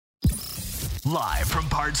Live from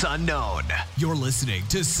parts unknown, you're listening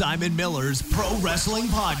to Simon Miller's Pro Wrestling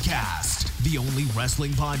Podcast, the only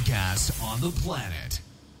wrestling podcast on the planet,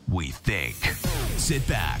 we think. Sit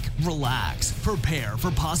back, relax, prepare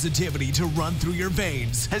for positivity to run through your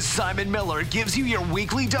veins as Simon Miller gives you your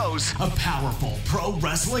weekly dose of powerful pro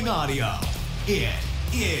wrestling audio. It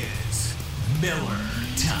is Miller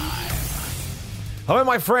Time. Hello,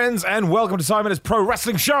 my friends, and welcome to Simon's Pro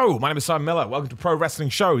Wrestling Show. My name is Simon Miller. Welcome to Pro Wrestling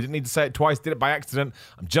Show. Didn't need to say it twice, did it by accident.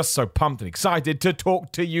 I'm just so pumped and excited to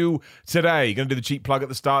talk to you today. Going to do the cheap plug at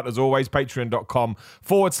the start, as always,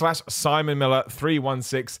 patreon.com/Simon Miller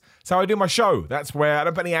 316. That's how I do my show. That's where I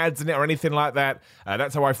don't put any ads in it or anything like that.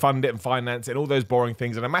 That's how I fund it and finance it and all those boring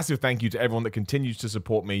things. And a massive thank you to everyone that continues to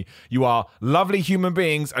support me. You are lovely human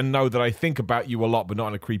beings and know that I think about you a lot, but not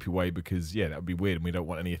in a creepy way because, yeah, that would be weird and we don't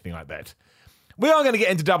want anything like that. We are going to get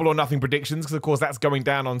into double or nothing predictions because, of course, that's going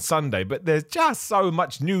down on Sunday, but there's just so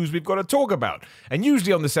much news we've got to talk about. And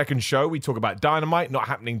usually on the second show, we talk about Dynamite, not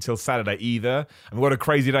happening till Saturday either. And what a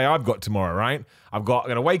crazy day I've got tomorrow, right? I'm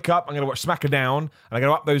going to wake up, I'm going to watch SmackDown, and I'm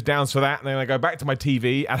going to up those downs for that, and then I go back to my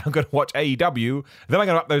TV, and I'm going to watch AEW, then I'm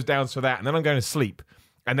going to up those downs for that, and then I'm going to sleep.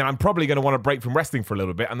 And then I'm probably going to want to break from wrestling for a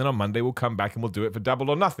little bit. And then on Monday, we'll come back and we'll do it for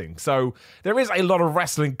double or nothing. So there is a lot of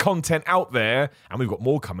wrestling content out there. And we've got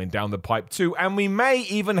more coming down the pipe too. And we may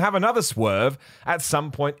even have another swerve at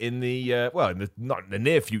some point in the, not in the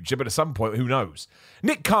near future, but at some point, who knows?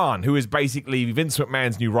 Nick Khan, who is basically Vince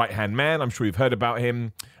McMahon's new right-hand man. I'm sure you've heard about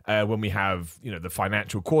him. When we have, the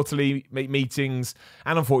financial quarterly meetings.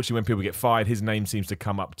 And unfortunately, when people get fired, his name seems to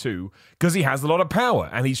come up too, because he has a lot of power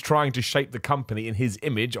and he's trying to shape the company in his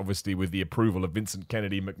image, obviously with the approval of Vincent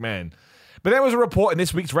Kennedy McMahon. But there was a report in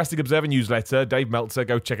this week's Wrestling Observer newsletter, Dave Meltzer,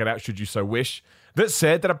 go check it out should you so wish, that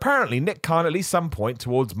said that apparently Nick Khan, at least some point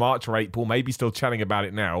towards March or April, maybe still chatting about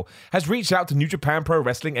it now, has reached out to New Japan Pro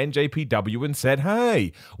Wrestling, NJPW, and said,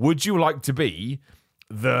 hey, would you like to be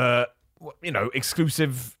the,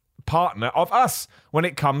 exclusive partner of us when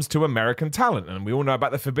it comes to American talent? And we all know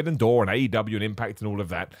about the Forbidden Door and AEW and Impact and all of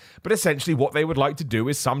that. But essentially what they would like to do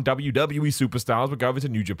is some WWE superstars would go over to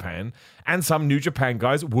New Japan and some New Japan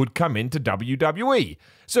guys would come into WWE.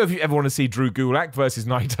 So if you ever want to see Drew Gulak versus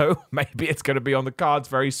Naito, maybe it's going to be on the cards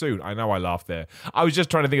very soon. I know I laughed there. I was just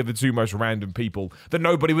trying to think of the two most random people that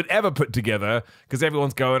nobody would ever put together because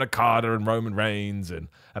everyone's going Okada and Roman Reigns and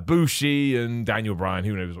Ibushi and Daniel Bryan.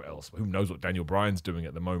 Who knows what else? Who knows what Daniel Bryan's doing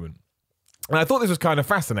at the moment? And I thought this was kind of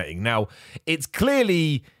fascinating. Now, it's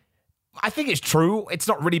clearly, I think it's true. It's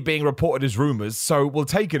not really being reported as rumors, so we'll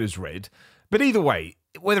take it as read. But either way,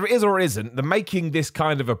 whether it is or isn't, the making this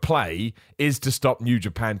kind of a play is to stop New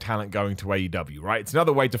Japan talent going to AEW, right? It's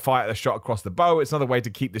another way to fire the shot across the bow. It's another way to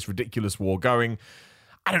keep this ridiculous war going.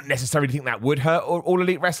 I don't necessarily think that would hurt All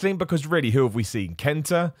Elite Wrestling because really, who have we seen?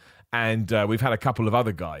 Kenta? And we've had a couple of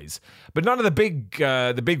other guys. But none of the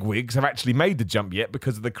big wigs have actually made the jump yet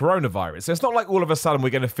because of the coronavirus. So it's not like all of a sudden we're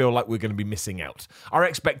going to feel like we're going to be missing out. Our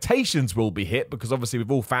expectations will be hit because obviously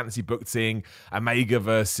we've all fantasy booked seeing Omega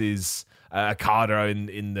versus Okada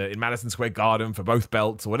in Madison Square Garden for both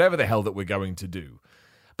belts or whatever the hell that we're going to do.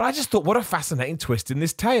 But I just thought, what a fascinating twist in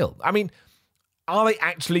this tale. I mean, are they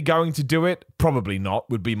actually going to do it? Probably not,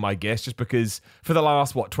 would be my guess, just because for the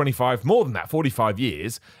last, 45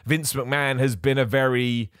 years, Vince McMahon has been a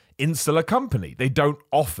very insular company. They don't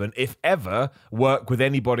often, if ever, work with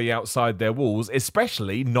anybody outside their walls,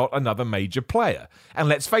 especially not another major player. And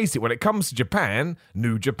let's face it, when it comes to Japan,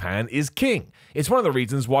 New Japan is king. It's one of the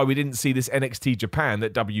reasons why we didn't see this NXT Japan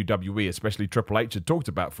that WWE, especially Triple H, had talked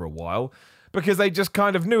about for a while, because they just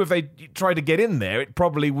kind of knew if they tried to get in there, it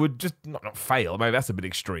probably would just not fail. Maybe that's a bit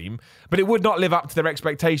extreme, but it would not live up to their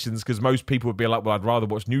expectations because most people would be like, well, I'd rather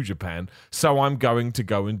watch New Japan, so I'm going to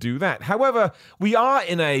go and do that. However, we are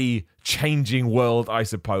in a changing world, I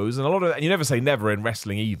suppose, and you never say never in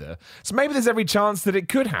wrestling either. So maybe there's every chance that it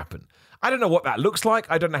could happen. I don't know what that looks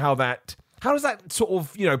like. I don't know how does that sort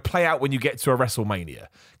of, play out when you get to a WrestleMania?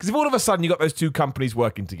 Because if all of a sudden you got those two companies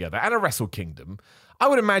working together and a Wrestle Kingdom, I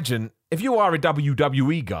would imagine if you are a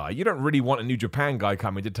WWE guy, you don't really want a New Japan guy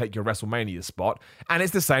coming to take your WrestleMania spot. And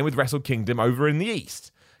it's the same with Wrestle Kingdom over in the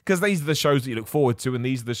East. Because these are the shows that you look forward to and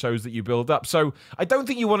these are the shows that you build up. So I don't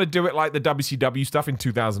think you want to do it like the WCW stuff in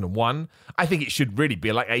 2001. I think it should really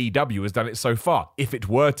be like AEW has done it so far, if it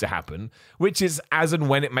were to happen, which is as and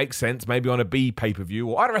when it makes sense, maybe on a B pay-per-view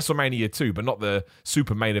or at WrestleMania 2, but not the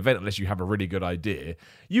super main event unless you have a really good idea.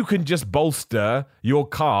 You can just bolster your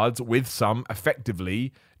cards with some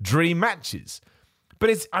effectively dream matches.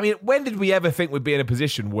 But when did we ever think we'd be in a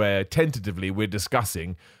position where tentatively we're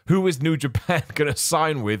discussing who is New Japan going to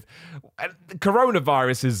sign with? And the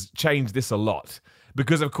coronavirus has changed this a lot.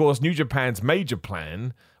 because, of course, New Japan's major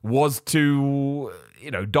plan was to,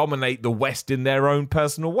 dominate the West in their own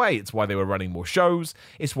personal way. It's why they were running more shows.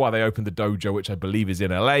 It's why they opened the dojo, which I believe is in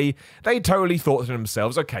LA. They totally thought to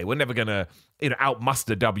themselves, okay, we're never going to,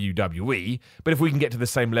 outmuster WWE, but if we can get to the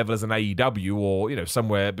same level as an AEW or,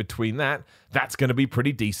 somewhere between that, that's going to be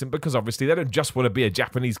pretty decent, because obviously they don't just want to be a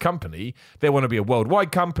Japanese company. They want to be a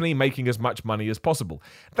worldwide company making as much money as possible.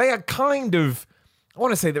 They are kind of, I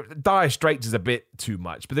want to say that dire straits is a bit too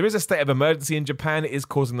much, but there is a state of emergency in Japan. It is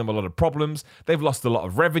causing them a lot of problems. They've lost a lot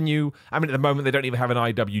of revenue. I mean, at the moment, they don't even have an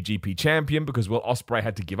IWGP champion because Will Ospreay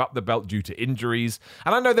had to give up the belt due to injuries.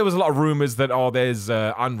 And I know there was a lot of rumors that, there's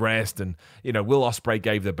unrest and, Will Ospreay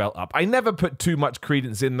gave the belt up. I never put too much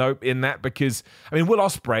credence in that because, Will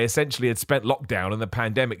Ospreay essentially had spent lockdown and the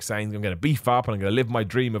pandemic saying, I'm going to beef up and I'm going to live my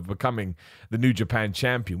dream of becoming the New Japan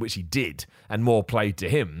champion, which he did, and more played to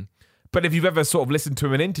him. But if you've ever sort of listened to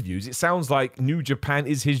him in interviews, it sounds like New Japan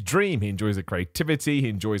is his dream. He enjoys the creativity. He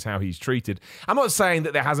enjoys how he's treated. I'm not saying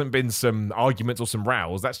that there hasn't been some arguments or some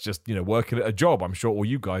rows. That's just, working at a job. I'm sure all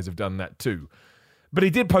you guys have done that too. But he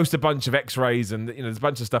did post a bunch of x-rays and, there's a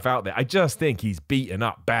bunch of stuff out there. I just think he's beaten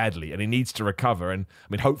up badly and he needs to recover. And,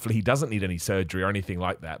 hopefully he doesn't need any surgery or anything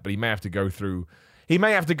like that. But he may have to go through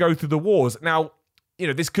the wars. Now,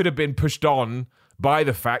 this could have been pushed on by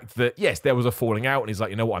the fact that, yes, there was a falling out, and he's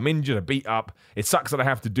like, I'm injured, I beat up. It sucks that I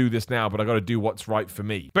have to do this now, but I got to do what's right for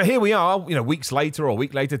me. But here we are, weeks later, or a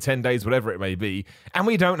week later, 10 days, whatever it may be, and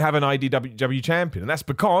we don't have an IDW champion. And that's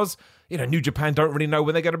because, New Japan don't really know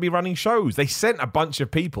when they're going to be running shows. They sent a bunch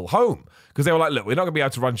of people home because they were like, look, we're not going to be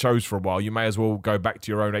able to run shows for a while. You may as well go back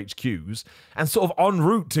to your own HQs. And sort of en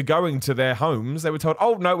route to going to their homes, they were told,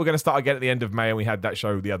 oh, no, we're going to start again at the end of May, and we had that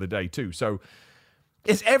show the other day too. So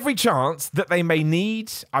it's every chance that they may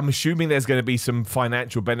need. I'm assuming there's going to be some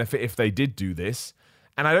financial benefit if they did do this.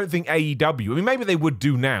 And I don't think AEW, maybe they would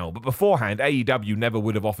do now, but beforehand, AEW never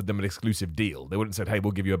would have offered them an exclusive deal. They wouldn't have said, hey,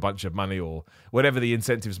 we'll give you a bunch of money or whatever the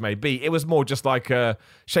incentives may be. It was more just like a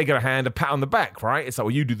shake of a hand, a pat on the back, right? It's like,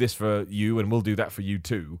 well, you do this for you and we'll do that for you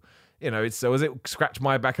too. So was it scratch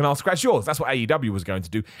my back and I'll scratch yours? That's what AEW was going to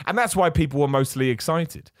do. And that's why people were mostly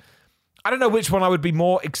excited. I don't know which one I would be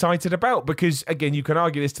more excited about because, again, you can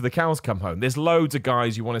argue this till the cows come home. There's loads of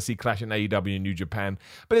guys you want to see clash in AEW and New Japan,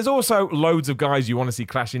 but there's also loads of guys you want to see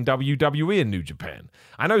clash in WWE and New Japan.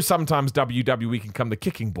 I know sometimes WWE can come the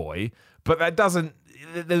kicking boy, but that doesn't...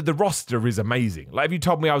 The roster is amazing. Like, if you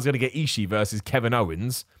told me I was going to get Ishii versus Kevin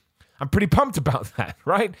Owens, I'm pretty pumped about that,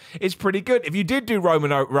 right? It's pretty good. If you did do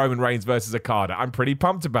Roman Reigns versus Okada, I'm pretty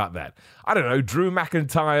pumped about that. I don't know, Drew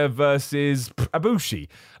McIntyre versus Ibushi.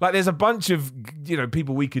 Like, there's a bunch of,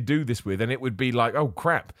 people we could do this with, and it would be like, oh,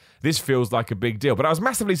 crap, this feels like a big deal. But I was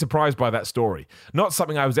massively surprised by that story. Not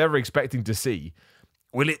something I was ever expecting to see.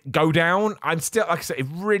 Will it go down? I'm still, like I said, it's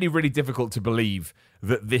really, really difficult to believe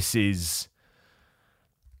that this is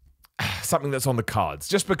something that's on the cards.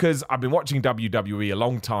 Just because I've been watching WWE a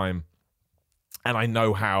long time, and I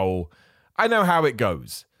know how it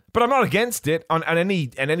goes, but I'm not against it on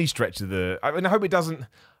any stretch of the. I hope it doesn't.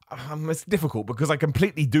 It's difficult because I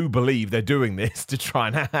completely do believe they're doing this to try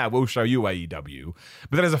and we'll show you AEW.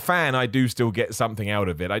 But then as a fan, I do still get something out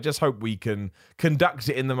of it. I just hope we can conduct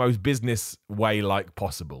it in the most business way like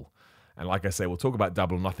possible. And like I say, we'll talk about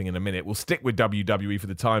Double or Nothing in a minute. We'll stick with WWE for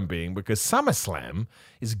the time being because SummerSlam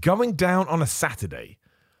is going down on a Saturday.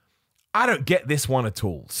 I don't get this one at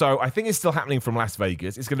all. So I think it's still happening from Las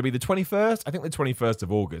Vegas. It's going to be the 21st, I think the 21st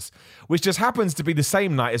of August, which just happens to be the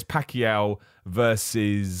same night as Pacquiao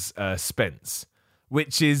versus Spence,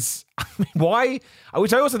 which is, why?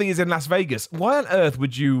 Which I also think is in Las Vegas. Why on earth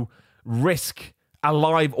would you risk a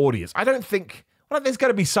live audience? I don't think, there's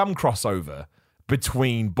going to be some crossover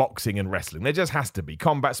between boxing and wrestling. There just has to be.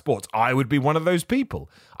 Combat sports. I would be one of those people.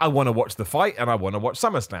 I want to watch the fight and I want to watch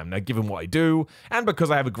SummerSlam. Now, given what I do, and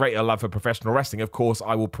because I have a greater love for professional wrestling, of course,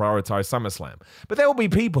 I will prioritize SummerSlam. But there will be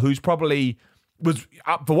people who's probably was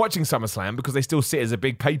up for watching SummerSlam because they still see it as a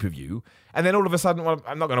big pay-per-view, and then all of a sudden, well,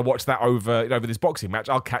 I'm not going to watch that over this boxing match.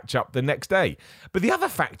 I'll catch up the next day. But the other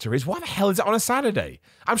factor is, why the hell is it on a Saturday?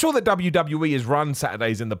 I'm sure that WWE has run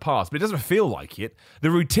Saturdays in the past, but it doesn't feel like it. The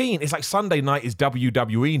routine is like Sunday night is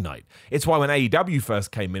WWE night. It's why when AEW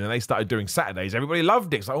first came in and they started doing Saturdays, everybody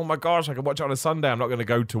loved it. It's like, oh my gosh, I can watch it on a Sunday. I'm not going to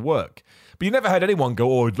go to work. But you never heard anyone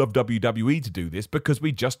go, oh, I'd love WWE to do this, because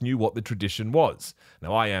we just knew what the tradition was.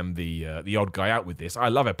 Now, I am the odd guy out with this. I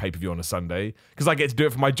love a pay-per-view on a Sunday because I get to do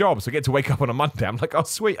it for my job. So I get to wake up on a Monday. I'm like, oh,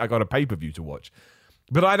 sweet, I got a pay-per-view to watch.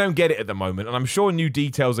 But I don't get it at the moment, and I'm sure new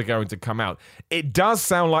details are going to come out. It does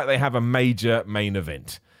sound like they have a major main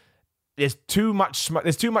event. there's too much smoke.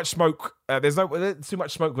 There's too much smoke. There's too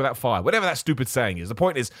much smoke without fire. Whatever that stupid saying is. The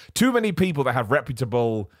point is, too many people that have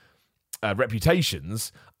reputable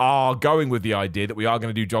reputations are going with the idea that we are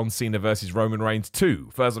going to do John Cena versus Roman Reigns 2.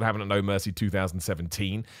 First one happened at No Mercy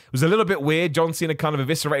 2017. It was a little bit weird. John Cena kind of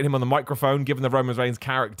eviscerated him on the microphone. Given the Roman Reigns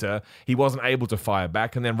character, he wasn't able to fire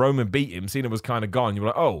back, and then Roman beat him. Cena was kind of gone. You were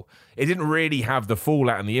like, oh, it didn't really have the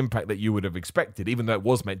fallout and the impact that you would have expected, even though it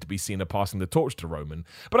was meant to be Cena passing the torch to Roman.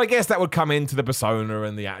 But I guess that would come into the persona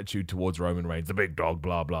and the attitude towards Roman Reigns, the big dog,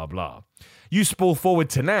 blah, blah, blah. You spool forward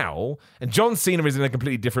to now, and John Cena is in a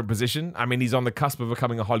completely different position. I mean, he's on the cusp of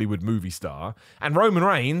becoming a Hollywood movie star, and Roman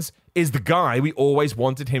Reigns is the guy we always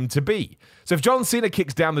wanted him to be. So if John Cena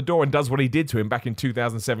kicks down the door and does what he did to him back in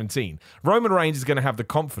 2017, Roman Reigns is going to have the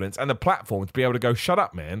confidence and the platform to be able to go, shut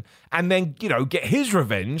up, man, and then, get his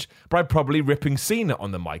revenge by probably ripping Cena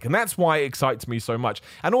on the mic. And that's why it excites me so much.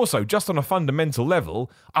 And also, just on a fundamental level,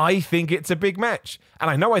 I think it's a big match. And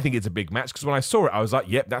I know I think it's a big match because when I saw it, I was like,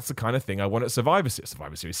 yep, that's the kind of thing I want at Survivor Series,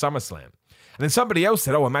 SummerSlam. And then somebody else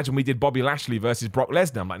said, oh, imagine we did Bobby Lashley versus Brock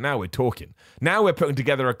Lesnar. I'm like, now we're talking. Now we're putting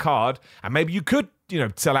together a card, and maybe you could,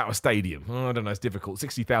 sell out a stadium. Oh, I don't know, it's difficult,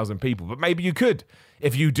 60,000 people, but maybe you could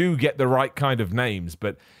if you do get the right kind of names.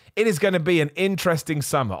 But it is going to be an interesting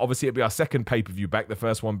summer. Obviously, it'll be our second pay-per-view back, the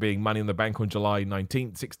first one being Money in the Bank on July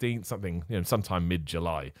 19th, 16th, something, sometime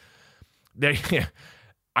mid-July.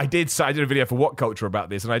 I did a video for What Culture about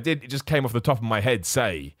this, and it just came off the top of my head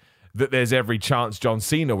say that there's every chance John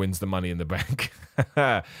Cena wins the Money in the Bank.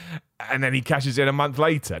 And then he cashes in a month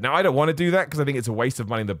later. Now, I don't want to do that because I think it's a waste of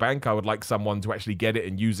Money in the Bank. I would like someone to actually get it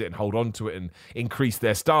and use it and hold on to it and increase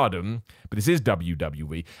their stardom. But this is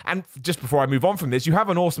WWE. And just before I move on from this, you have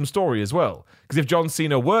an awesome story as well. Because if John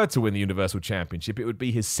Cena were to win the Universal Championship, it would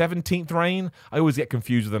be his 17th reign. I always get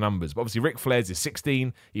confused with the numbers. But obviously, Ric Flair's is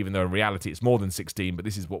 16, even though in reality it's more than 16. But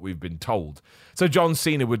this is what we've been told. So John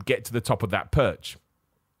Cena would get to the top of that perch.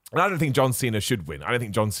 And I don't think John Cena should win. I don't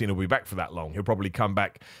think John Cena will be back for that long. He'll probably come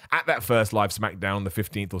back at that first live SmackDown on the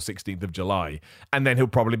 15th or 16th of July. And then he'll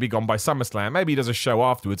probably be gone by SummerSlam. Maybe he does a show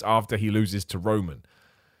afterwards after he loses to Roman.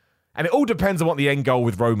 And it all depends on what the end goal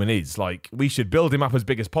with Roman is. Like, we should build him up as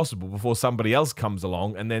big as possible before somebody else comes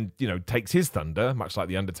along and then, takes his thunder, much like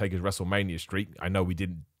the Undertaker's WrestleMania streak. I know we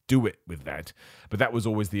didn't do it with that, but that was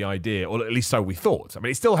always the idea, or at least so we thought. I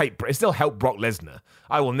mean, it still helped Brock Lesnar.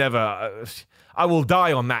 I will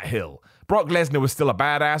die on that hill. Brock Lesnar was still a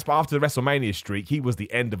badass, but after the WrestleMania streak, he was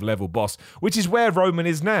the end-of-level boss, which is where Roman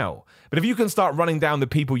is now. But if you can start running down the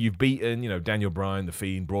people you've beaten, Daniel Bryan, The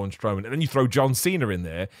Fiend, Braun Strowman, and then you throw John Cena in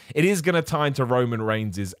there, it is going to tie into Roman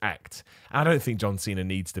Reigns' act. I don't think John Cena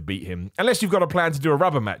needs to beat him, unless you've got a plan to do a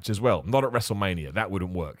rubber match as well. Not at WrestleMania. That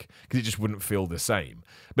wouldn't work, because it just wouldn't feel the same.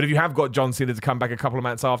 But if you have got John Cena to come back a couple of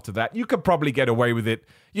months after that, you could probably get away with it.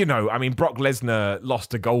 Brock Lesnar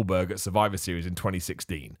lost to Goldberg at Survivor Series in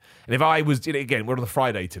 2016. And if I was, again, we're on the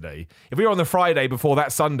Friday today. If we were on the Friday before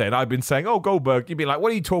that Sunday and I'd been saying, oh, Goldberg, you'd be like, what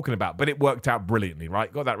are you talking about? But it worked out brilliantly,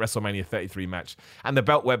 right? Got that WrestleMania 33 match and the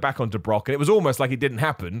belt went back onto Brock. And it was almost like it didn't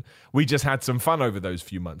happen. We just had some fun over those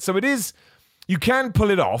few months. So it is, you can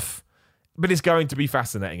pull it off, but it's going to be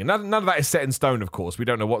fascinating. And none of that is set in stone, of course. We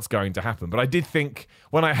don't know what's going to happen. But I did think,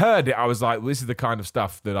 when I heard it, I was like, well, this is the kind of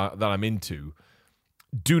stuff that I'm into.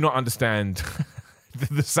 Do not understand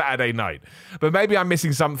the Saturday night. But maybe I'm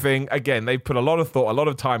missing something. Again, they've put a lot of thought, a lot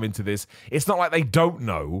of time into this. It's not like they don't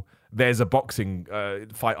know there's a boxing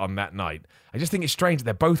fight on that night. I just think it's strange that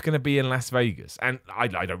they're both going to be in Las Vegas. And I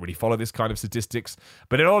don't really follow this kind of statistics,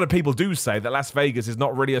 but a lot of people do say that Las Vegas is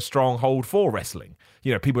not really a stronghold for wrestling.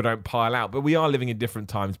 People don't pile out, but we are living in different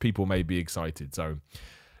times. People may be excited. So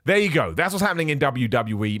there you go. That's what's happening in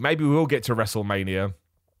WWE. Maybe we will get to WrestleMania,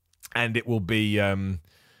 and it will be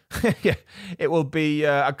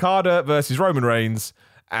Okada versus Roman Reigns,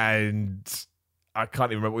 and I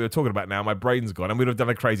can't even remember what we were talking about now. My brain's gone. And we'd have done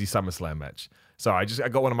a crazy SummerSlam match. So I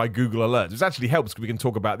got one of my Google alerts, which actually helps because we can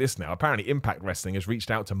talk about this now. Apparently, Impact Wrestling has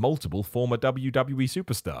reached out to multiple former WWE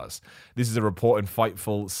superstars. This is a report in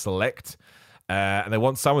Fightful Select. And they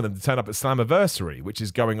want some of them to turn up at Slammiversary, which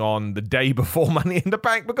is going on the day before Money in the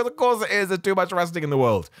Bank, because of course it is. There's too much wrestling in the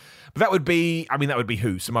world. But that would be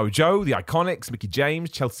who? Samoa Joe, the Iconics, Mickie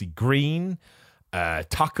James, Chelsea Green.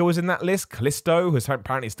 Tucker was in that list. Kalisto, who's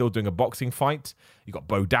apparently still doing a boxing fight. You got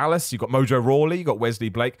Bo Dallas. You got Mojo Rawley. You got Wesley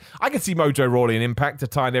Blake. I could see Mojo Rawley in Impact to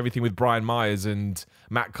tie in everything with Brian Myers and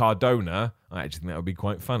Matt Cardona. I actually think that would be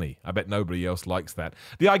quite funny. I bet nobody else likes that.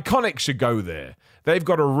 The Iconics should go there. They've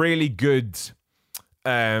got a really good,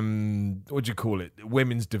 women's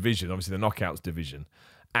division. Obviously the Knockouts division.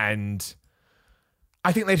 And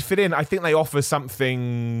I think they'd fit in. I think they offer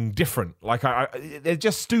something different. Like, they're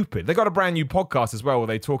just stupid. They got a brand new podcast as well where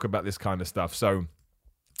they talk about this kind of stuff. So,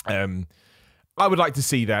 I would like to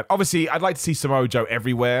see that. Obviously, I'd like to see Samoa Joe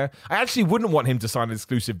everywhere. I actually wouldn't want him to sign an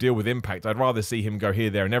exclusive deal with Impact. I'd rather see him go here,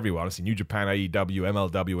 there, and everywhere. Honestly, New Japan, AEW,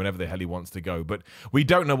 MLW, whenever the hell he wants to go. But we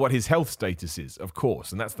don't know what his health status is, of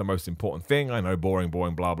course, and that's the most important thing. I know, boring, blah,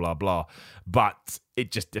 blah, blah. But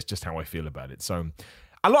it's just how I feel about it. So,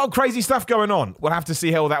 a lot of crazy stuff going on. We'll have to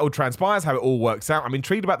see how that all transpires, how it all works out. I'm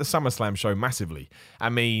intrigued about the SummerSlam show massively. I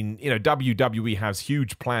mean, WWE has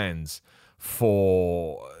huge plans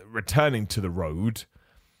for returning to the road,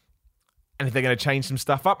 and if they're going to change some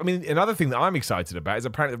stuff up. I mean, another thing that I'm excited about is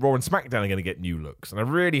apparently Raw and SmackDown are going to get new looks, and I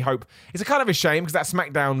really hope... It's a kind of a shame because that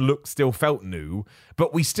SmackDown look still felt new,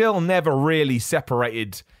 but we still never really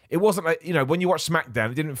separated. It wasn't like, when you watch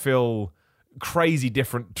SmackDown, it didn't feel crazy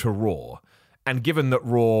different to Raw, and given that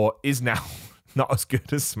Raw is now not as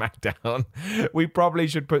good as SmackDown, we probably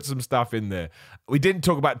should put some stuff in there. We didn't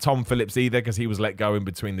talk about Tom Phillips either because he was let go in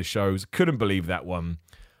between the shows. Couldn't believe that one.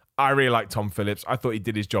 I really like Tom Phillips. I thought he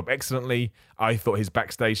did his job excellently. I thought his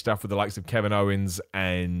backstage stuff with the likes of Kevin Owens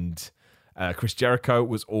and Chris Jericho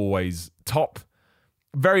was always top.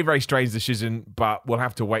 Very, very strange decision, but we'll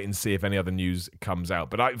have to wait and see if any other news comes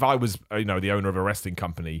out. But if I was, the owner of a wrestling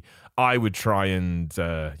company, I would try and,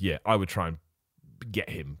 get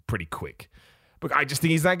him pretty quick. But I just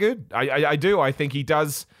think he's that good. I do. I think he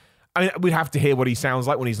does. I mean, we'd have to hear what he sounds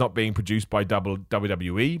like when he's not being produced by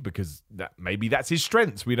WWE, because maybe that's his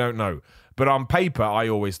strengths. We don't know. But on paper, I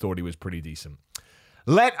always thought he was pretty decent.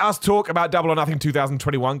 Let us talk about Double or Nothing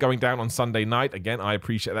 2021 going down on Sunday night. Again, I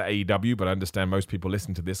appreciate that AEW, but I understand most people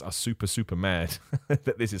listening to this are super, super mad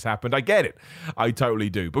that this has happened. I get it. I totally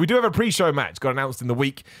do. But we do have a pre-show match got announced in the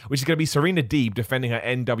week, which is going to be Serena Deeb defending her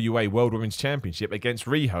NWA World Women's Championship against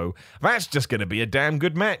Riho. That's just going to be a damn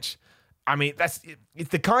good match. I mean, it's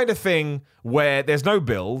the kind of thing where there's no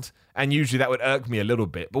build, and usually that would irk me a little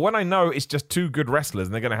bit. But when I know it's just two good wrestlers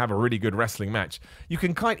and they're going to have a really good wrestling match, you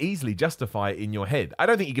can quite easily justify it in your head. I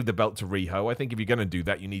don't think you give the belt to Riho. I think if you're going to do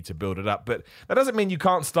that, you need to build it up. But that doesn't mean you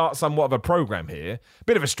can't start somewhat of a program here.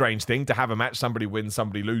 Bit of a strange thing to have a match, somebody wins,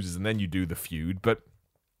 somebody loses, and then you do the feud. But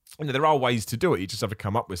there are ways to do it. You just have to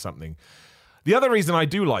come up with something. The other reason I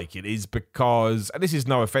do like it is because, and this is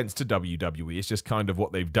no offense to WWE, it's just kind of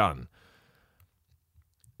what they've done.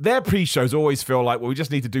 Their pre-shows always feel like, well, we just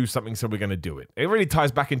need to do something, so we're going to do it. It really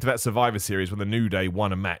ties back into that Survivor Series when the New Day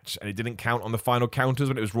won a match, and it didn't count on the final counters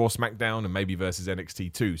when it was Raw, SmackDown, and maybe versus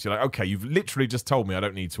NXT too. So you're like, okay, you've literally just told me I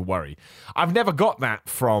don't need to worry. I've never got that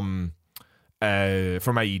from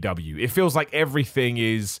AEW. It feels like everything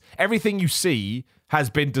you see has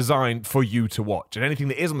been designed for you to watch, and anything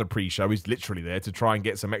that is on the pre-show is literally there to try and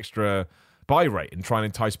get some extra buy rate and try and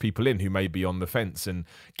entice people in who may be on the fence. And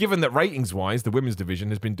given that ratings-wise, the women's division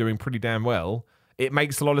has been doing pretty damn well, it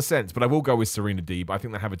makes a lot of sense. But I will go with Serena Deeb. I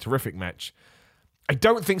think they have a terrific match. I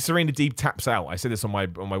don't think Serena Deeb taps out. I said this on my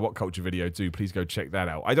What Culture video too. Please go check that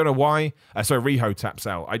out. I don't know why. Riho taps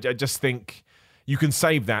out. I just think you can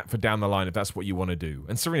save that for down the line if that's what you want to do.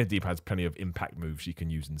 And Serena Deeb has plenty of impact moves she can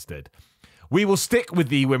use instead. We will stick with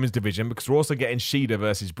the women's division because we're also getting Shida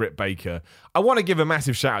versus Britt Baker. I want to give a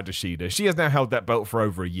massive shout out to Shida. She has now held that belt for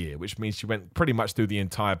over a year, which means she went pretty much through the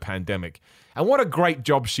entire pandemic. And what a great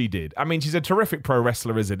job she did. I mean, she's a terrific pro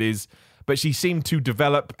wrestler as it is, but she seemed to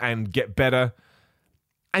develop and get better.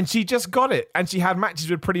 And she just got it. And she had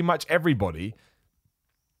matches with pretty much everybody.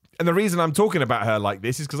 And the reason I'm talking about her like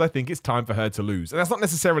this is because I think it's time for her to lose. And that's not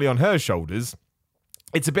necessarily on her shoulders.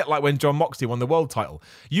 It's a bit like when Jon Moxley won the world title.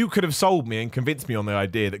 You could have sold me and convinced me on the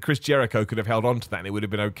idea that Chris Jericho could have held on to that and it would have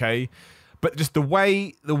been okay. But just the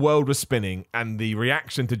way the world was spinning and the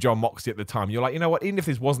reaction to Jon Moxley at the time, you're like, you know what, even if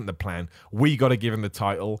this wasn't the plan, we got to give him the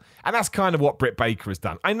title. And that's kind of what Britt Baker has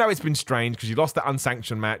done. I know it's been strange because she lost that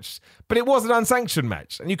unsanctioned match, but it was an unsanctioned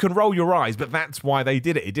match. And you can roll your eyes, but that's why they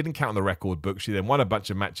did it. It didn't count on the record book. She then won a bunch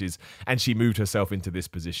of matches and she moved herself into this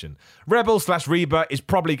position. Rebel/Reba is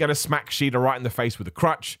probably going to smack Shida right in the face with a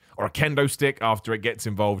crutch or a kendo stick after it gets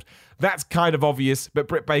involved. That's kind of obvious, but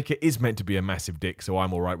Britt Baker is meant to be a massive dick, so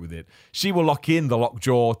I'm all right with it. She will lock in the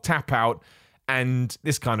lockjaw, tap out, and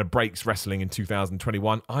this kind of breaks wrestling in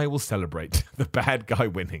 2021. I will celebrate the bad guy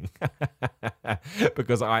winning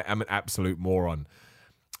because I am an absolute moron.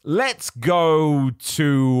 Let's go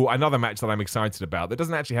to another match that I'm excited about that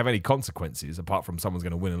doesn't actually have any consequences apart from someone's going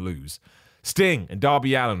to win and lose. Sting and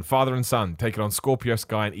Darby Allin, father and son, taking on Scorpio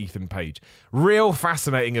Sky and Ethan Page. Real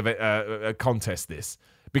fascinating of a contest, this.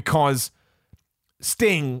 Because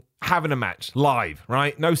Sting having a match live,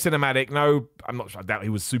 right? No cinematic, no, I'm not sure, I doubt he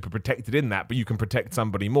was super protected in that, but you can protect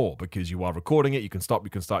somebody more because you are recording it, you can stop,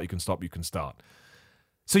 you can start, you can stop, you can start.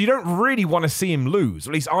 So you don't really want to see him lose,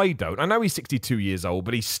 at least I don't. I know he's 62 years old,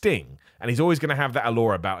 but he's Sting, and he's always going to have that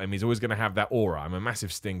allure about him, he's always going to have that aura. I'm a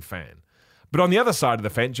massive Sting fan. But on the other side of the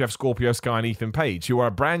fence, you have Scorpio Sky and Ethan Page, who are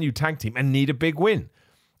a brand new tag team and need a big win.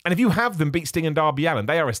 And if you have them beat Sting and Darby Allin,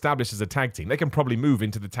 they are established as a tag team. They can probably move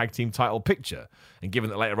into the tag team title picture. And given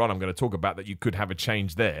that later on I'm going to talk about that you could have a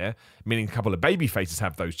change there, meaning a couple of baby faces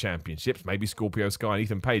have those championships, maybe Scorpio Sky and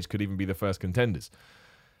Ethan Page could even be the first contenders.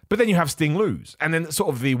 But then you have Sting lose. And then sort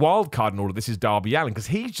of the wild card in all of this is Darby Allin, because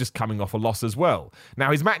he's just coming off a loss as well.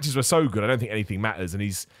 Now, his matches were so good, I don't think anything matters. And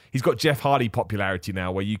he's got Jeff Hardy popularity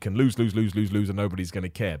now, where you can lose, and nobody's going to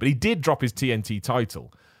care. But he did drop his TNT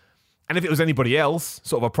title. And if it was anybody else,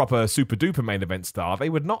 sort of a proper super-duper main event star, they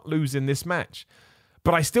would not lose in this match.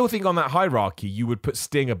 But I still think on that hierarchy, you would put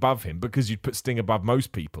Sting above him because you'd put Sting above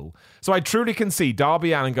most people. So I truly can see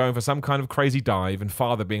Darby Allin going for some kind of crazy dive and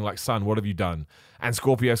father being like, son, what have you done? And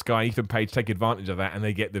Scorpio Sky and Ethan Page take advantage of that and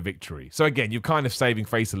they get the victory. So again, you're kind of saving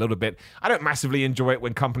face a little bit. I don't massively enjoy it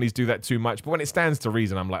when companies do that too much, but when it stands to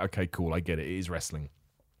reason, I'm like, okay, cool, I get it. It is wrestling.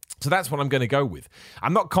 So that's what I'm going to go with.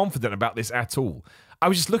 I'm not confident about this at all. I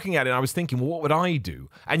was just looking at it and I was thinking, well, what would I do?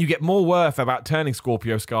 And you get more worth about turning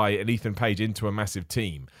Scorpio Sky and Ethan Page into a massive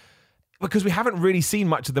team. Because we haven't really seen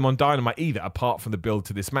much of them on Dynamite either, apart from the build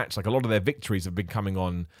to this match. Like a lot of their victories have been coming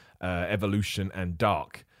on Evolution and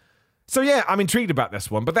Dark. So yeah, I'm intrigued about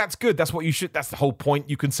this one, but that's good. That's what you should. That's the whole point.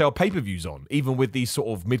 You can sell pay-per-views on, even with these sort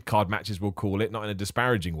of mid-card matches, we'll call it, not in a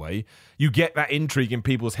disparaging way. You get that intrigue in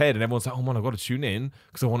people's head, and everyone's like, "Oh man, I've got to tune in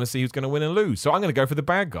because I want to see who's going to win and lose." So I'm going to go for the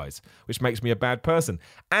bad guys, which makes me a bad person,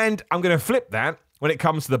 and I'm going to flip that when it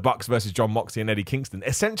comes to the Bucks versus Jon Moxley and Eddie Kingston,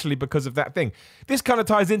 essentially because of that thing. This kind of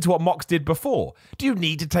ties into what Mox did before. Do you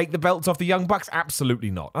need to take the belts off the Young Bucks?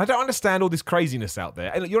 Absolutely not. And I don't understand all this craziness out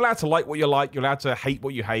there. And you're allowed to like what you like. You're allowed to hate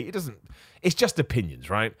what you hate. It's just opinions,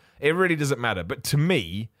 right? It really doesn't matter. But to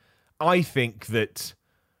me, I think the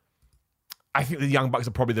Young Bucks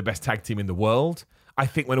are probably the best tag team in the world. I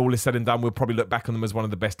think when all is said and done, we'll probably look back on them as one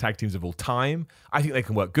of the best tag teams of all time. I think they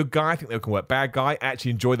can work good guy. I think they can work bad guy. I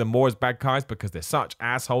actually enjoy them more as bad guys because they're such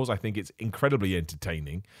assholes. I think it's incredibly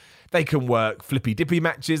entertaining. They can work flippy-dippy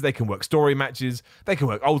matches. They can work story matches. They can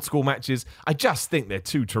work old-school matches. I just think they're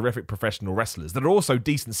two terrific professional wrestlers that are also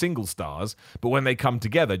decent single stars, but when they come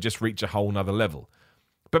together, just reach a whole nother level.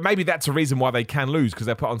 But maybe that's a reason why they can lose, because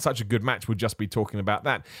they're put on such a good match. We'll just be talking about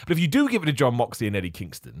that. But if you do give it to Jon Moxley and Eddie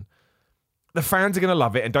Kingston, the fans are going to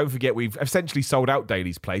love it. And don't forget, we've essentially sold out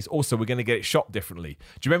Daily's Place. Also, we're going to get it shot differently.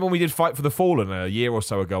 Do you remember when we did Fight for the Fallen a year or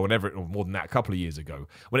so ago, or more than that, a couple of years ago,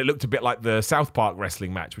 when it looked a bit like the South Park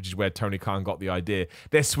wrestling match, which is where Tony Khan got the idea?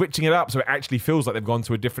 They're switching it up so it actually feels like they've gone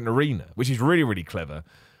to a different arena, which is really, really clever.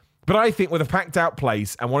 But I think with a packed out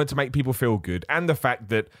place and wanted to make people feel good, and the fact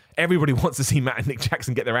that everybody wants to see Matt and Nick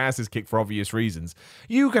Jackson get their asses kicked for obvious reasons,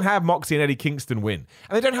 you can have Moxie and Eddie Kingston win.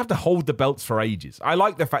 And they don't have to hold the belts for ages. I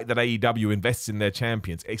like the fact that AEW invests in their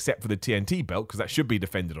champions, except for the TNT belt, because that should be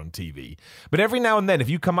defended on TV. But every now and then, if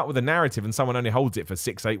you come up with a narrative and someone only holds it for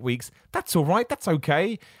 6-8 weeks, that's all right, that's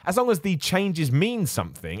okay. As long as the changes mean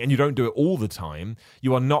something, and you don't do it all the time,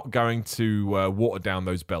 you are not going to water down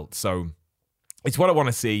those belts. So it's what I want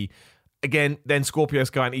to see. Again, then Scorpio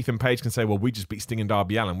Sky and Ethan Page can say, well, we just beat Sting and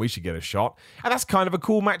Darby Allin. We should get a shot. And that's kind of a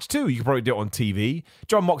cool match too. You could probably do it on TV.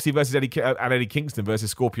 Jon Moxley versus Eddie Kingston versus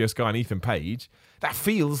Scorpio Sky and Ethan Page. That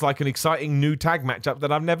feels like an exciting new tag matchup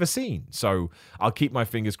that I've never seen. So I'll keep my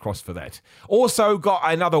fingers crossed for that. Also got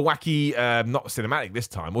another wacky, not cinematic this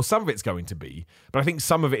time, or some of it's going to be, but I think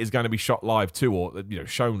some of it is going to be shot live too, or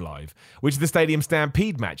shown live, which is the Stadium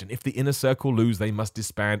Stampede match. And if the Inner Circle lose, they must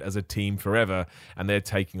disband as a team forever, and they're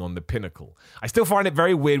taking on the Pinnacle. I still find it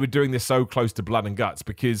very weird with doing this so close to Blood and Guts,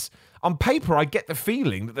 because on paper, I get the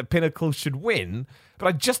feeling that the Pinnacle should win, but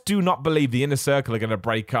I just do not believe the Inner Circle are going to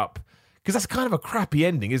break up. Because that's kind of a crappy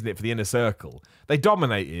ending, isn't it, for the Inner Circle? They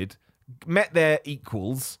dominated, met their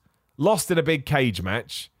equals, lost in a big cage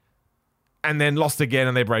match, and then lost again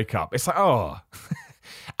and they break up. It's like, oh.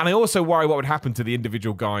 And I also worry what would happen to the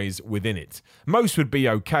individual guys within it. Most would be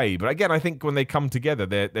okay, but again, I think when they come together,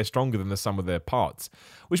 they're stronger than the sum of their parts.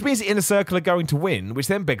 Which means the Inner Circle are going to win, which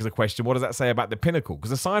then begs the question, what does that say about the Pinnacle?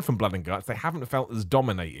 Because aside from Blood and Guts, they haven't felt as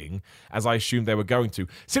dominating as I assumed they were going to.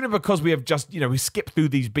 Simply because we have just, we skipped through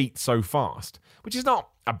these beats so fast. Which is not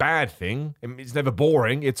a bad thing. It's never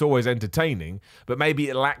boring. It's always entertaining. But maybe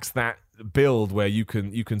it lacks that build where you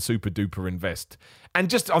can super duper invest. And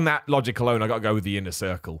just on that logic alone, I got to go with the Inner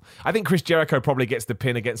Circle. I think Chris Jericho probably gets the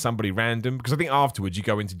pin against somebody random, because I think afterwards you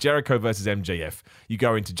go into Jericho versus MJF, you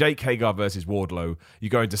go into Jake Hager versus Wardlow, you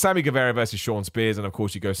go into Sammy Guevara versus Shawn Spears, and of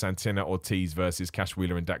course you go Santana Ortiz versus Cash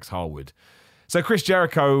Wheeler and Dax Harwood. So Chris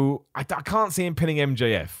Jericho, I can't see him pinning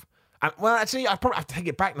MJF. And, well, actually, I probably have to take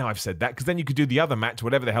it back now I've said that, because then you could do the other match,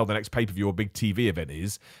 whatever the hell the next pay-per-view or big TV event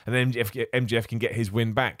is, and then MJF can get his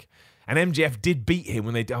win back. And MJF did beat him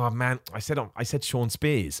when they... Oh, man, I said Shawn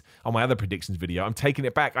Spears on my other predictions video. I'm taking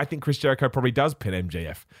it back. I think Chris Jericho probably does pin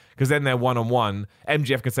MJF, because then they're one-on-one.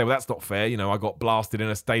 MJF can say, well, that's not fair. You know, I got blasted in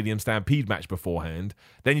a Stadium Stampede match beforehand.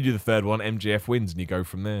 Then you do the third one, MJF wins, and you go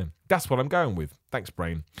from there. That's what I'm going with. Thanks,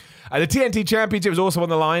 Brain. The TNT Championship is also on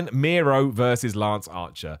the line. Miro versus Lance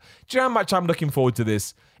Archer. Do you know how much I'm looking forward to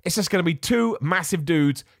this? It's just going to be two massive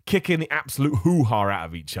dudes kicking the absolute hoo-ha out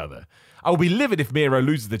of each other. I'll be livid if Miro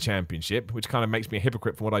loses the championship, which kind of makes me a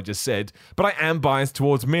hypocrite from what I just said, but I am biased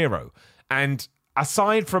towards Miro. And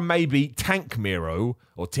aside from maybe Tank Miro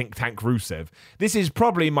or Tank Rusev, this is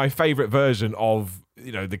probably my favourite version of,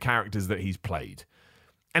 you know, the characters that he's played.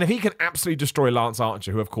 And if he can absolutely destroy Lance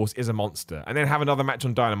Archer, who of course is a monster, and then have another match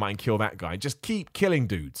on Dynamite and kill that guy, just keep killing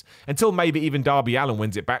dudes until maybe even Darby Allin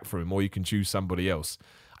wins it back for him, or you can choose somebody else.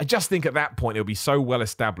 I just think at that point it'll be so well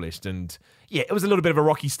established. And yeah, it was a little bit of a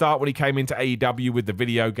rocky start when he came into AEW with the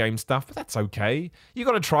video game stuff, but that's okay. You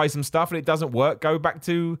got to try some stuff, and it doesn't work, go back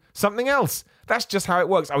to something else. That's just how it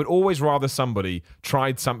works. I would always rather somebody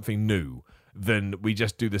tried something new than we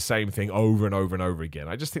just do the same thing over and over and over again.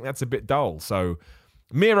 I just think that's a bit dull. So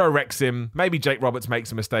Miro wrecks him. Maybe Jake Roberts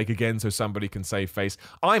makes a mistake again so somebody can save face.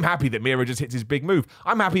 I'm happy that Miro just hits his big move.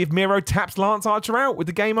 I'm happy if Miro taps Lance Archer out with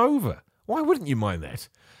the game over. Why wouldn't you mind that?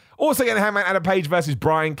 Also getting Hangman Adam Page versus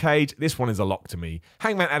Brian Cage. This one is a lock to me.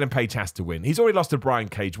 Hangman Adam Page has to win. He's already lost to Brian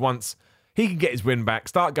Cage once. He can get his win back,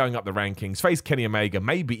 start going up the rankings, face Kenny Omega,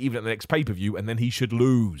 maybe even at the next pay-per-view, and then he should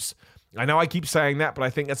lose. I know I keep saying that, but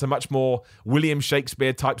I think that's a much more William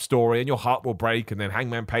Shakespeare type story, and your heart will break, and then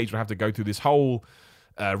Hangman Page will have to go through this whole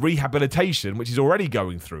rehabilitation, which he's already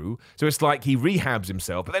going through. So it's like he rehabs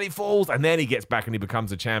himself, but then he falls, and then he gets back and he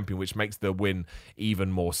becomes a champion, which makes the win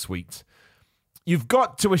even more sweet. You've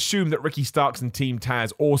got to assume that Ricky Starks and Team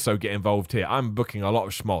Taz also get involved here. I'm booking a lot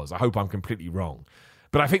of schmoz. I hope I'm completely wrong.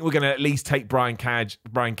 But I think we're going to at least take Brian Cage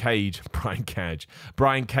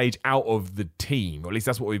out of the team, or at least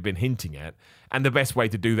that's what we've been hinting at. And the best way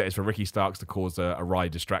to do that is for Ricky Starks to cause a wry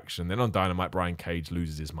distraction. Then on Dynamite, Brian Cage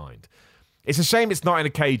loses his mind. It's a shame it's not in a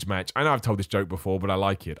cage match. I know I've told this joke before, but I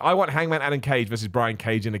like it. I want Hangman Adam Cage versus Brian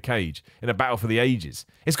Cage in a cage in a battle for the ages.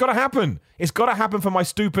 It's got to happen. It's got to happen for my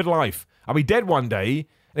stupid life. I'll be dead one day,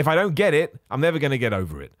 and if I don't get it, I'm never going to get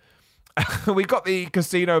over it. We've got the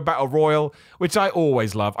Casino Battle Royal, which I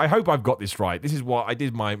always love. I hope I've got this right. This is what I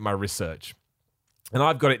did my research. And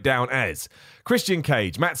I've got it down as Christian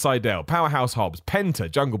Cage, Matt Sydal, Powerhouse Hobbs, Penta,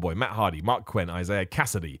 Jungle Boy, Matt Hardy, Mark Quinn, Isaiah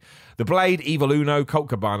Cassidy, The Blade, Evil Uno, Colt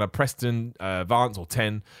Cabana, Preston Vance or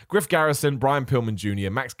 10, Griff Garrison, Brian Pillman Jr.,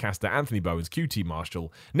 Max Caster, Anthony Bowens, QT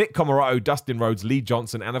Marshall, Nick Comoroto, Dustin Rhodes, Lee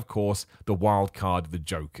Johnson, and of course, the wild card, the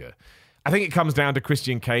Joker. I think it comes down to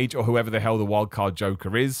Christian Cage or whoever the hell the wild card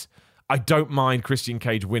Joker is. I don't mind Christian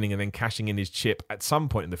Cage winning and then cashing in his chip at some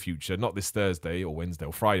point in the future, not this Thursday or Wednesday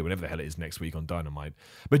or Friday, whenever the hell it is next week on Dynamite,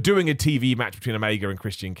 but doing a TV match between Omega and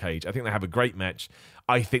Christian Cage. I think they have a great match.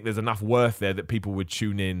 I think there's enough worth there that people would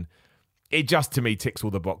tune in. It just, to me, ticks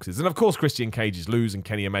all the boxes. And of course, Christian Cage's lose and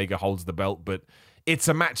Kenny Omega holds the belt, but it's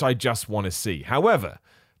a match I just want to see. However,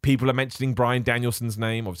 people are mentioning Bryan Danielson's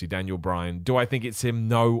name, obviously Daniel Bryan. Do I think it's him?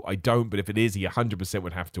 No, I don't. But if it is, he 100%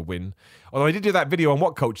 would have to win. Although I did do that video on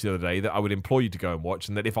What Culture the other day that I would implore you to go and watch,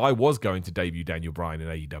 and that if I was going to debut Daniel Bryan in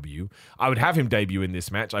AEW, I would have him debut in this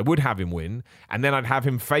match. I would have him win, and then I'd have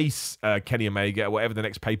him face Kenny Omega at whatever the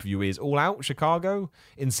next pay-per-view is, All Out Chicago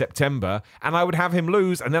in September, and I would have him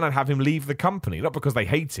lose, and then I'd have him leave the company. Not because they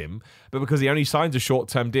hate him, but because he only signs a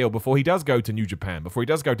short-term deal before he does go to New Japan, before he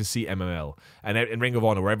does go to CMLL and Ring of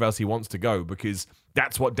Honor, wherever else he wants to go, because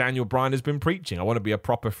that's what Daniel Bryan has been preaching. I want to be a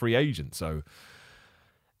proper free agent. So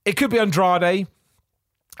it could be Andrade,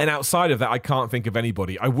 and outside of that, I can't think of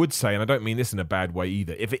anybody. I would say, and I don't mean this in a bad way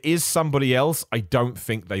either, if it is somebody else, I don't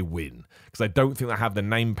think they win, because I don't think they have the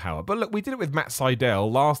name power. But look, we did it with Matt Sydal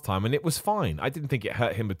last time, and it was fine. I didn't think it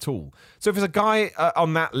hurt him at all. So if it's a guy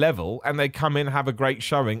on that level, and they come in, have a great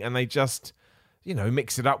showing, and they just, you know,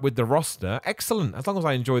 mix it up with the roster, excellent. As long as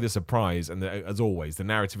I enjoy the surprise, and as always, the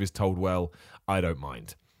narrative is told well, I don't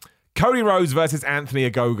mind. Cody Rhodes versus Anthony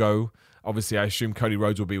Ogogo. Obviously, I assume Cody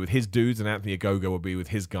Rhodes will be with his dudes and Anthony Ogogo will be with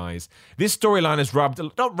his guys. This storyline has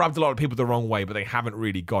not rubbed a lot of people the wrong way, but they haven't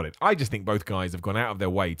really got it. I just think both guys have gone out of their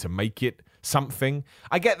way to make it something.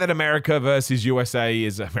 I get that America versus the UK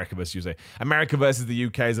is a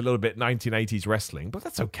little bit 1980s wrestling, but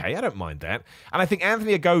that's okay. I don't mind that. And I think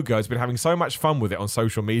Anthony Ogogo has been having so much fun with it on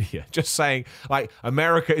social media, just saying, like,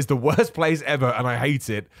 America is the worst place ever and I hate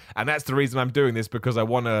it. And that's the reason I'm doing this, because I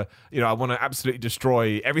want to absolutely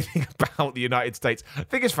destroy everything about the United States. I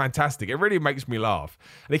think it's fantastic. It really makes me laugh.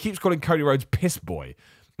 And he keeps calling Cody Rhodes Piss Boy.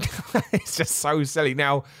 It's just so silly.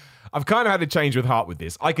 Now, I've kind of had a change with heart with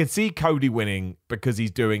this. I could see Cody winning because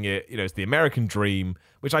he's doing it, it's the American dream,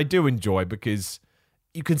 which I do enjoy because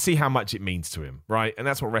you can see how much it means to him, right? And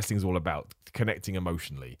that's what wrestling's all about, connecting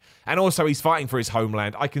emotionally. And also, he's fighting for his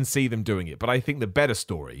homeland. I can see them doing it. But I think the better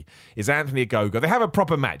story is Anthony Ogogo. They have a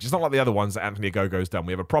proper match. It's not like the other ones that Anthony Ogogo's done.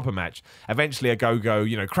 We have a proper match. Eventually,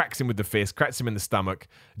 Ogogo, cracks him with the fist, cracks him in the stomach.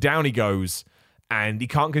 Down he goes. And he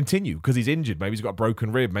can't continue because he's injured. Maybe he's got a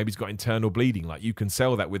broken rib. Maybe he's got internal bleeding. Like, you can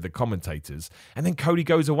sell that with the commentators. And then Cody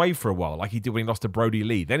goes away for a while, like he did when he lost to Brody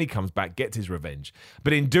Lee. Then he comes back, gets his revenge.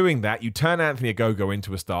 But in doing that, you turn Anthony Ogogo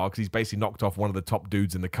into a star because he's basically knocked off one of the top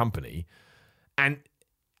dudes in the company. And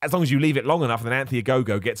as long as you leave it long enough, then Anthony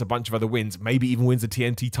Ogogo gets a bunch of other wins, maybe even wins the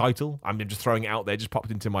TNT title. I'm just throwing it out there, just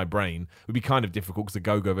popped into my brain. It would be kind of difficult because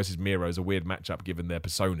Ogogo versus Miro is a weird matchup given their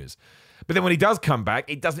personas. But then when he does come back,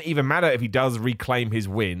 it doesn't even matter if he does reclaim his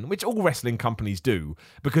win, which all wrestling companies do,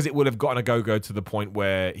 because it will have gotten Ogogo to the point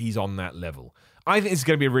where he's on that level. I think this is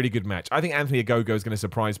going to be a really good match. I think Anthony Ogogo is going to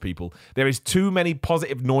surprise people. There is too many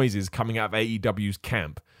positive noises coming out of AEW's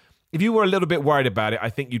camp. If you were a little bit worried about it, I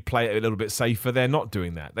think you'd play it a little bit safer. They're not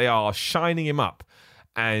doing that. They are shining him up.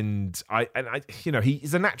 And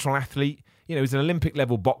he's a natural athlete. He's an Olympic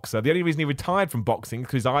level boxer. The only reason he retired from boxing is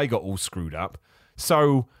because his eye got all screwed up.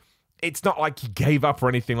 So it's not like he gave up or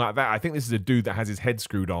anything like that. I think this is a dude that has his head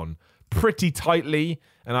screwed on pretty tightly,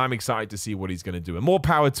 and I'm excited to see what he's going to do. And more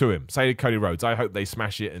power to him. Say to Cody Rhodes, I hope they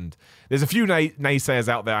smash it. And there's a few naysayers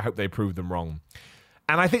out there. I hope they prove them wrong.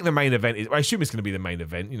 And I think the main event I assume it's going to be the main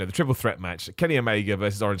event, the triple threat match, Kenny Omega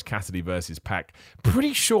versus Orange Cassidy versus Pac.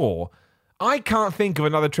 Pretty sure I can't think of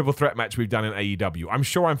another triple threat match we've done in AEW. I'm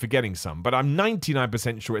sure I'm forgetting some, but I'm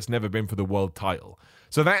 99% sure it's never been for the world title.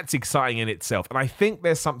 So that's exciting in itself. And I think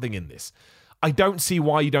there's something in this. I don't see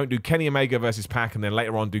why you don't do Kenny Omega versus Pac and then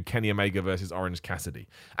later on do Kenny Omega versus Orange Cassidy.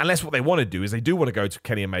 Unless what they want to do is they do want to go to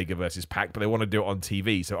Kenny Omega versus Pac, but they want to do it on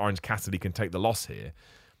TV so Orange Cassidy can take the loss here.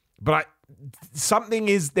 But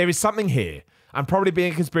there is something here. I'm probably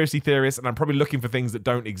being a conspiracy theorist and I'm probably looking for things that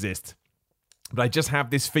don't exist. But I just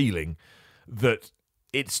have this feeling that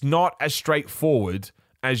it's not as straightforward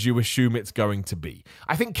as you assume it's going to be.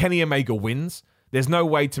 I think Kenny Omega wins. There's no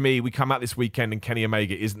way to me we come out this weekend and Kenny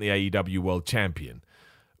Omega isn't the AEW World Champion.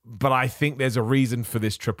 But I think there's a reason for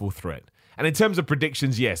this triple threat. And in terms of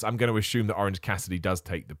predictions, yes, I'm going to assume that Orange Cassidy does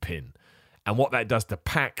take the pin. And what that does to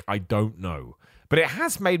Pac, I don't know. But it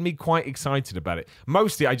has made me quite excited about it.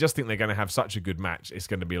 Mostly, I just think they're going to have such a good match. It's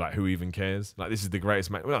going to be like, who even cares? Like, this is the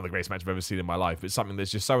greatest match. Well, not the greatest match I've ever seen in my life, but something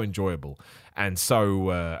that's just so enjoyable and so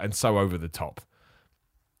over the top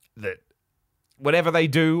that whatever they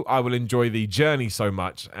do, I will enjoy the journey so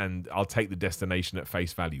much and I'll take the destination at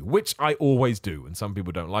face value, which I always do. And some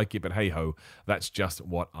people don't like it, but hey-ho, that's just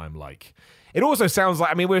what I'm like. It also sounds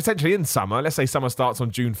like, we're essentially in summer. Let's say summer starts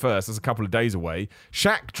on June 1st. That's a couple of days away.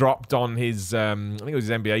 Shaq dropped on his, I think it was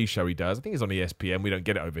his NBA show he does. I think it's on ESPN. We don't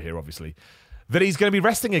get it over here, obviously. That he's going to be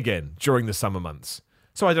resting again during the summer months.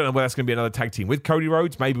 So I don't know whether that's going to be another tag team with Cody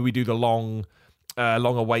Rhodes. Maybe we do the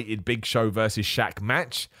long-awaited Big Show versus Shaq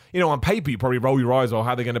match. On paper, you probably roll your eyes on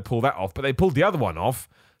how they're going to pull that off. But they pulled the other one off.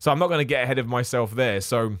 So I'm not going to get ahead of myself there.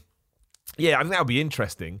 So yeah, I think that'll be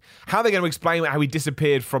interesting. How they're going to explain how he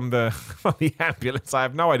disappeared from the ambulance, I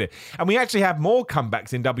have no idea. And we actually have more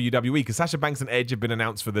comebacks in WWE because Sasha Banks and Edge have been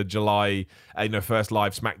announced for the July first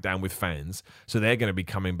live SmackDown with fans. So they're going to be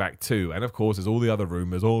coming back too. And of course, there's all the other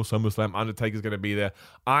rumors. SummerSlam, Undertaker's going to be there.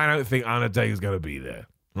 I don't think Undertaker's going to be there,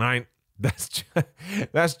 right?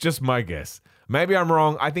 That's just my guess. Maybe I'm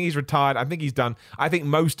wrong. I think he's retired. I think he's done. I think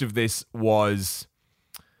most of this was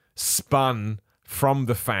spun from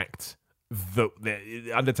the fact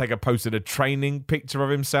the Undertaker posted a training picture of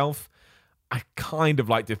himself. I kind of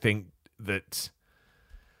like to think that,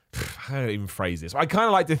 how do I even phrase this? I kind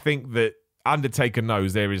of like to think that Undertaker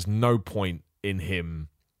knows there is no point in him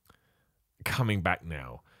coming back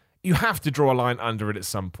now. you have to draw a line under it at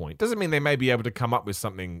some point. Doesn't mean they may be able to come up with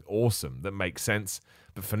something awesome that makes sense.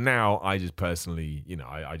 But for now, I just personally,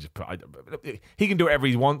 he can do whatever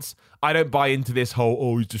he wants. I don't buy into this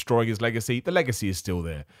whole, he's destroying his legacy. The legacy is still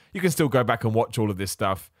there. You can still go back and watch all of this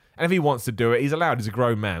stuff. And if he wants to do it, he's allowed. He's a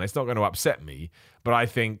grown man. It's not going to upset me. But I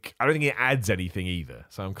don't think it adds anything either.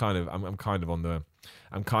 So I'm kind of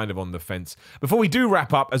on the fence. Before we do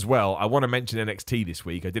wrap up as well, I want to mention NXT this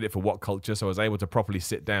week. I did it for What Culture, so I was able to properly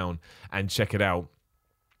sit down and check it out.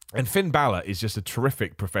 And Finn Balor is just a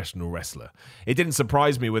terrific professional wrestler. It didn't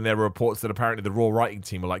surprise me when there were reports that apparently the Raw writing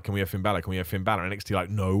team were like, can we have Finn Balor? Can we have Finn Balor? And NXT like,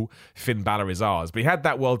 no, Finn Balor is ours. But he had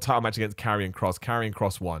that world title match against Karrion Kross. Karrion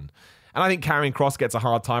Kross won. And I think Karrion Kross gets a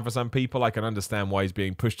hard time for some people. I can understand why he's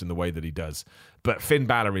being pushed in the way that he does. But Finn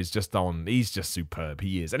Balor is he's just superb.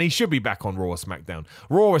 He is. And he should be back on Raw or SmackDown.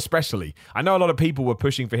 Raw especially. I know a lot of people were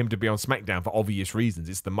pushing for him to be on SmackDown for obvious reasons.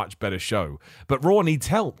 It's the much better show. But Raw needs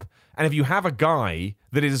help. And if you have a guy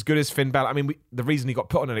that is as good as Finn Balor, the reason he got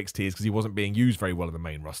put on NXT is because he wasn't being used very well in the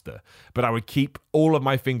main roster. But I would keep all of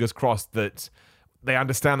my fingers crossed that they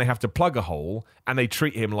understand they have to plug a hole and they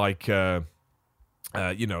treat him like... the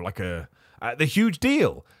huge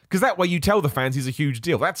deal. Because that way you tell the fans he's a huge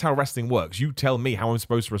deal. That's how wrestling works. You tell me how I'm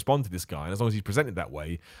supposed to respond to this guy. And as long as he's presented that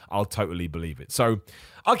way, I'll totally believe it. So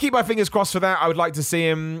I'll keep my fingers crossed for that. I would like to see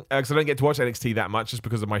him, because I don't get to watch NXT that much just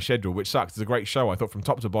because of my schedule, which sucks. It's a great show. I thought from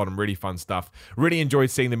top to bottom, really fun stuff. Really enjoyed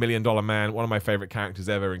seeing the $1 Million Man, one of my favorite characters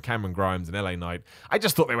ever, and Cameron Grimes and LA Knight. I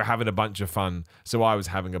just thought they were having a bunch of fun. So I was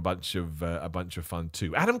having a bunch of fun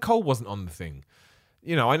too. Adam Cole wasn't on the thing.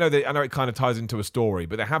 I know it kind of ties into a story,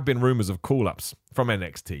 but there have been rumors of call-ups from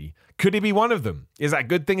NXT. Could he be one of them? Is that a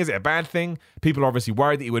good thing? Is it a bad thing? People are obviously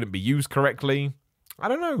worried that he wouldn't be used correctly. I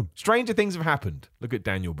don't know. Stranger things have happened. Look at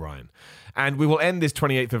Daniel Bryan. And we will end this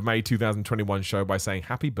 28th of May 2021 show by saying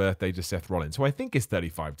happy birthday to Seth Rollins, who I think is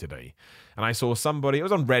 35 today. And I saw somebody, it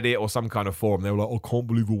was on Reddit or some kind of forum, they were like, I can't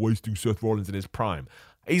believe we're wasting Seth Rollins in his prime.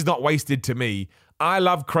 He's not wasted to me. I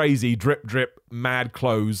love crazy, drip, drip, mad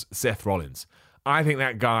clothes Seth Rollins. I think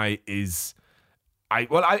that guy is...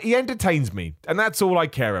 he entertains me, and that's all I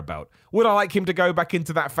care about. Would I like him to go back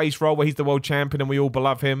into that face role where he's the world champion and we all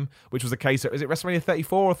beloved him, which was the case at, is it WrestleMania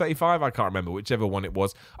 34 or 35? I can't remember, whichever one it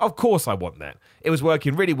was. Of course I want that. It was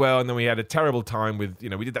working really well, and then we had a terrible time with,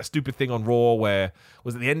 we did that stupid thing on Raw where,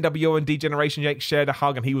 was it the NWO and D-Generation Jake shared a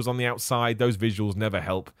hug and he was on the outside? Those visuals never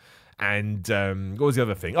help. And what was the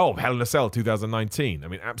other thing? Oh, Hell in a Cell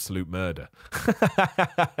 2019. Absolute murder.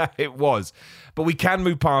 It was. But we can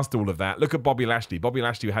move past all of that. Look at Bobby Lashley. Bobby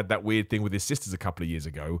Lashley had that weird thing with his sisters a couple of years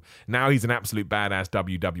ago. Now he's an absolute badass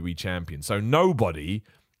WWE champion. So nobody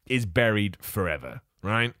is buried forever,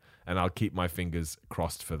 right? And I'll keep my fingers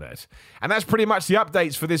crossed for that. And that's pretty much the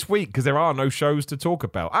updates for this week, because there are no shows to talk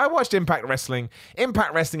about. I watched Impact Wrestling.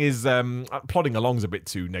 Impact Wrestling is plodding along is a bit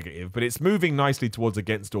too negative, but it's moving nicely towards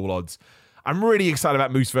Against All Odds. I'm really excited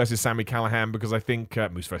about Moose versus Sami Callihan because I think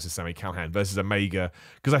Moose versus Sami Callihan versus Omega,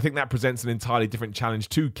 because I think that presents an entirely different challenge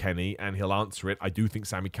to Kenny, and he'll answer it. I do think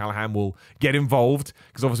Sami Callihan will get involved,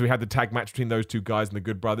 because obviously we had the tag match between those two guys and the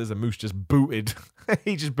Good Brothers, and Moose just booted.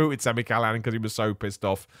 He just booted Sami Callihan because he was so pissed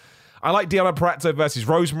off. I like Deonna Purrazzo versus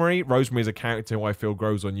Rosemary. Rosemary is a character who I feel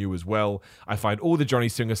grows on you as well. I find all the Johnny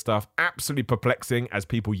Singer stuff absolutely perplexing as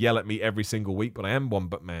people yell at me every single week, but I am one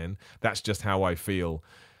but man. That's just how I feel.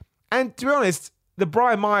 And to be honest, the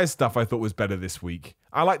Brian Myers stuff I thought was better this week.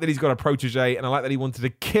 I like that he's got a protege, and I like that he wanted to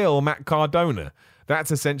kill Matt Cardona. That's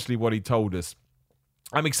essentially what he told us.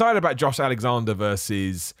 I'm excited about Josh Alexander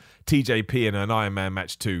versus TJP in an Iron Man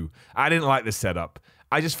match too. I didn't like the setup.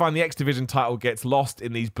 I just find the X Division title gets lost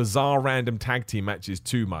in these bizarre random tag team matches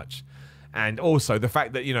too much. And also the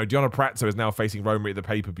fact that, Deonna Purrazzo is now facing Rosemary at the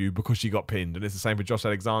pay-per-view because she got pinned, and it's the same for Josh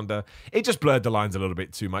Alexander. It just blurred the lines a little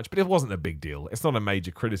bit too much, but it wasn't a big deal. It's not a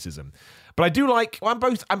major criticism. But I do like, I'm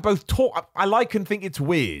both taught, I like and think it's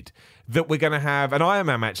weird that we're going to have an Iron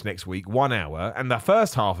Man match next week, 1 hour, and the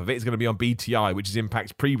first half of it is going to be on BTI, which is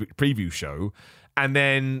Impact's preview show. And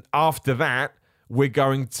then after that, we're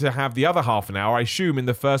going to have the other half an hour, I assume, in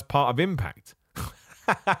the first part of Impact.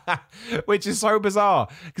 Which is so bizarre,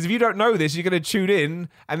 because if you don't know this, you're going to tune in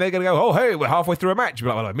and they're going to go, oh, hey, we're halfway through a match. You're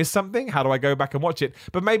like, well, I missed something? How do I go back and watch it?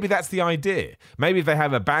 But maybe that's the idea. Maybe if they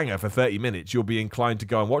have a banger for 30 minutes, you'll be inclined to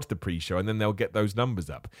go and watch the pre-show, and then they'll get those numbers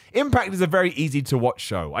up. Impact is a very easy to watch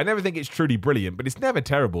show. I never think it's truly brilliant, but it's never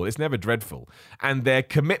terrible. It's never dreadful. And their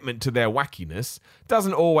commitment to their wackiness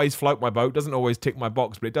doesn't always float my boat, doesn't always tick my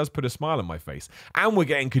box, but it does put a smile on my face. And we're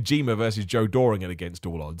getting Kojima versus Joe Doring at Against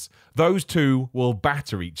All Odds. Those two will batter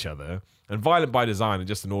batter each other. And Violent by Design are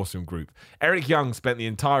just an awesome group. Eric Young spent the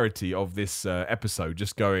entirety of this episode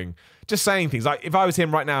just saying things. Like, if I was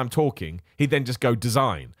him right now, I'm talking, he'd then just go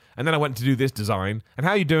design. And then I went to do this design. And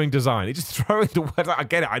how are you doing design? He just throwing the words out. I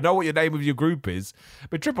get it. I know what your name of your group is.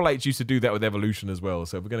 But Triple H used to do that with Evolution as well.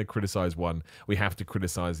 So if we're going to criticize one, we have to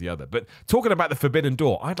criticize the other. But talking about the Forbidden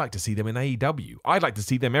Door, I'd like to see them in AEW. I'd like to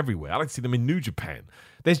see them everywhere. I'd like to see them in New Japan.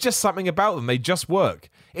 There's just something about them. They just work.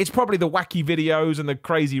 It's probably the wacky videos and the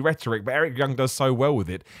crazy rhetoric, but Eric Young does so well with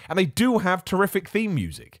it. And they do have terrific theme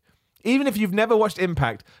music. Even if you've never watched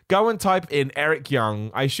Impact, go and type in Eric Young.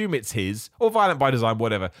 I assume it's his, or Violent by Design,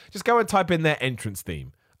 whatever. Just go and type in their entrance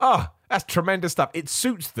theme. That's tremendous stuff. It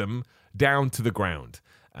suits them down to the ground.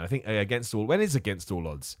 And I think when is Against All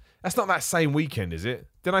Odds? That's not that same weekend, is it?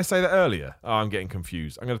 Didn't I say that earlier? I'm getting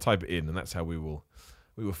confused. I'm going to type it in, and that's how we will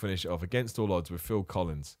finish it off. Against All Odds with Phil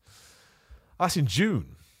Collins. That's in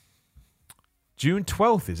June. June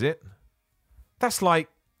 12th, is it? That's like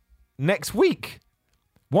next week.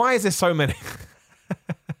 Why is there so many?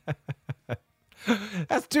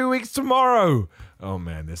 That's 2 weeks tomorrow. Oh,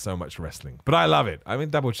 man, there's so much wrestling. But I love it. I'm going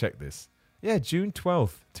to double check this. Yeah, June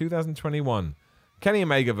 12th, 2021. Kenny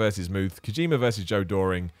Omega versus Muth. Kojima versus Joe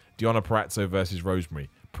Doring. Deonna Purrazzo versus Rosemary.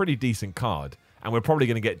 Pretty decent card. And we're probably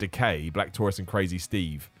going to get Decay, Black Taurus and Crazy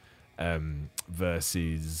Steve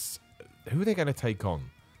versus... Who are they going to take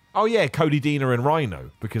on? Oh, yeah, Cody Deaner and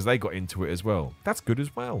Rhino, because they got into it as well. That's good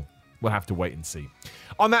as well. We'll have to wait and see.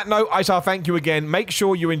 On that note, I shall thank you again. Make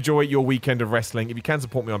sure you enjoy your weekend of wrestling. If you can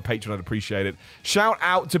support me on Patreon, I'd appreciate it. Shout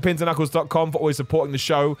out to pinsandknuckles.com for always supporting the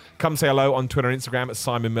show. Come say hello on Twitter and Instagram at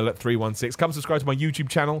Simon Miller 316. Come subscribe to my YouTube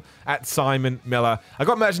channel at Simon Miller. I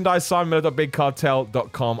got merchandise,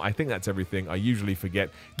 simonmiller.bigcartel.com. I think that's everything. I usually forget.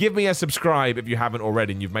 Give me a subscribe if you haven't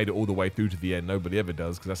already and you've made it all the way through to the end. Nobody ever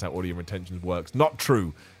does, because that's how audio retention works. Not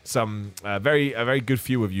true. Some a very good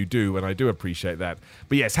few of you do, and I do appreciate that.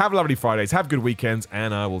 But yes, have lovely Fridays, have good weekends,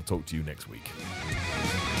 and I will talk to you next week.